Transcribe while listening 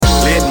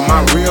letting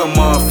my real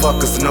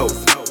motherfuckers know.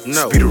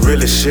 This be the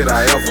realest shit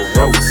I ever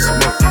wrote.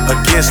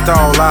 Against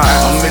all odds,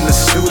 I'm in the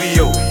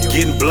studio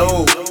getting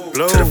blowed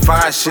to the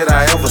fire shit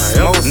I ever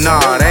smoked.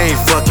 Nah, they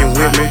ain't fucking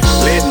with me.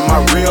 Letting my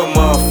real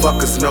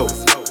motherfuckers know.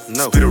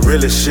 This be the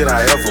realest shit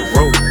I ever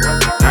wrote.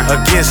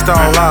 Against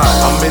all odds,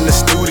 I'm in the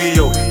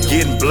studio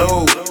getting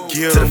blowed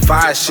to the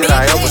fire shit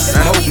I ever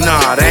smoked.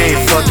 Nah, they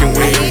ain't fucking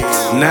with me.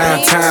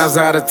 9 times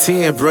out of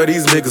 10, bruh,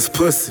 these niggas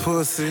pussy.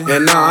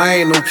 And nah,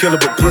 I ain't no killer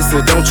but pussy,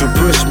 don't you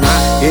push me.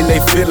 In they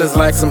feelings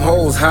like some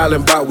hoes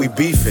hollering bout we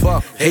beefing.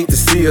 Hate to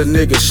see a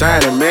nigga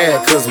shining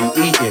mad cause we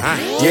eating.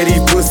 Yeah,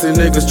 these pussy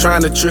niggas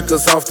trying to trick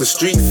us off the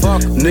street.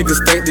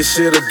 Niggas think this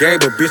shit a game,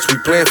 but bitch, we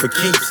playing for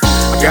keeps.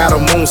 I got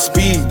 'em on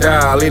speed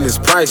dial and it's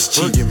price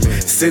cheap.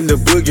 Send the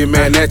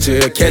boogeyman at you,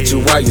 he'll catch you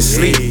while you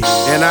sleep.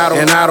 And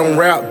I don't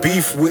rap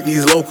beef with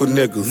these local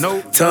niggas.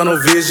 Tunnel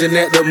vision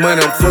at the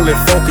money, I'm fully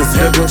focused,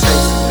 nigga.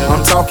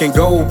 I'm talking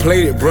gold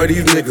plated, bruh,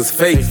 these niggas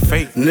fake.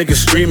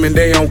 Niggas streaming,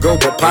 they on go,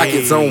 but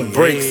pockets on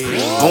breaks.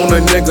 On a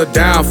nigga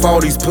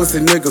downfall, these pussy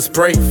niggas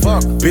pray.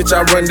 Bitch,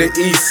 I run the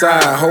east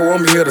side, ho,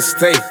 I'm here to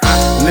stay.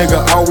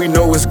 Nigga, all we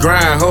know is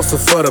grind, hustle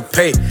for the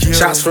pay.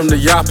 Shots from the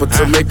yapper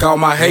to make all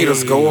my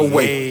haters go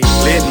away.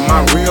 Letting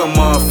my real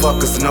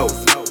motherfuckers know.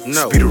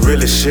 This be the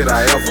realest shit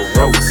I ever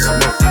wrote.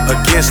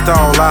 Against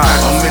all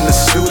odds, I'm in the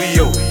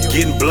studio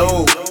getting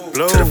blowed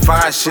to the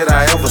fire shit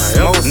I ever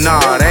smoked.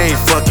 Nah, they ain't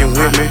fucking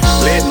with me.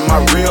 Letting my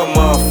real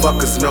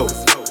motherfuckers know.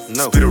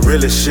 This be the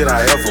realest shit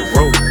I ever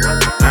wrote.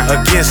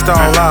 Against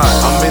all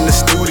odds, I'm in the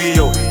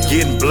studio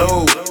getting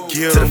blowed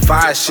to the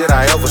fire shit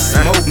I ever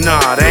smoked.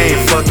 Nah, they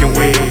ain't fucking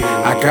with me.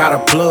 I got a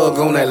plug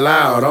on that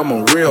loud, I'm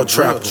a real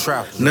trapper.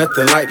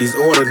 Nothing like these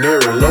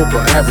ordinary local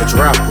average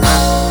rappers.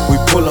 We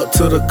pull up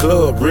to the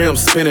club,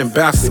 rims spinning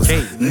backwards.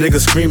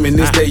 Niggas screaming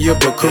this day year,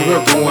 but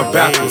career going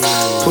backwards.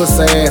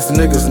 Pussy ass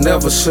niggas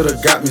never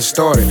should've got me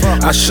started.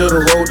 I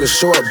should've rode the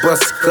short bus,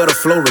 cut a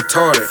flow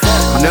retarded.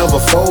 Never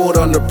fold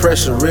under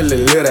pressure, really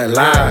live that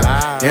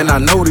life. And I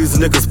know these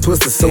niggas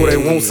pussy, so they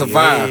won't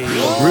survive.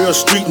 Real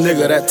street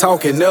nigga, that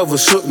talking never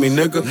shook me,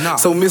 nigga.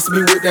 So miss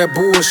me with that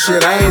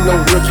bullshit, I ain't no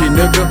rookie,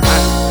 nigga.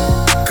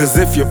 Cause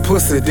if you're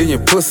pussy, then you're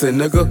pussy,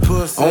 nigga.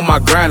 On my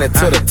grind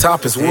to the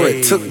top is where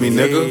it took me,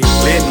 nigga.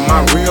 Letting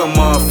my real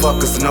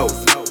motherfuckers know.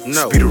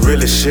 This be the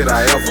realest shit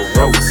I ever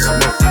wrote.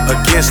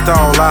 Against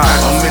all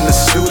odds, I'm in the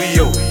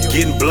studio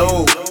getting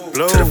blowed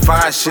to the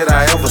fire shit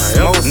I ever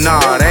smoked.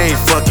 Nah, they ain't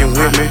fucking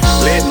with me.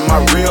 Letting my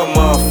real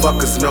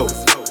motherfuckers know.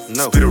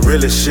 This be the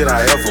realest shit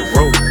I ever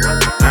wrote.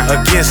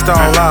 Against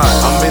all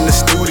odds, I'm in the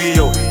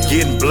studio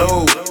getting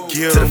blowed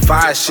to the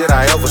fire shit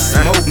I ever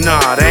smoked.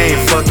 Nah, they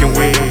ain't fucking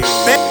with me.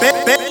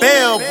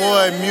 Bell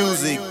boy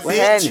music. What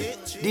happened?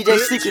 DJ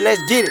Secret,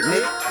 let's get it,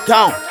 nigga.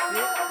 Gone.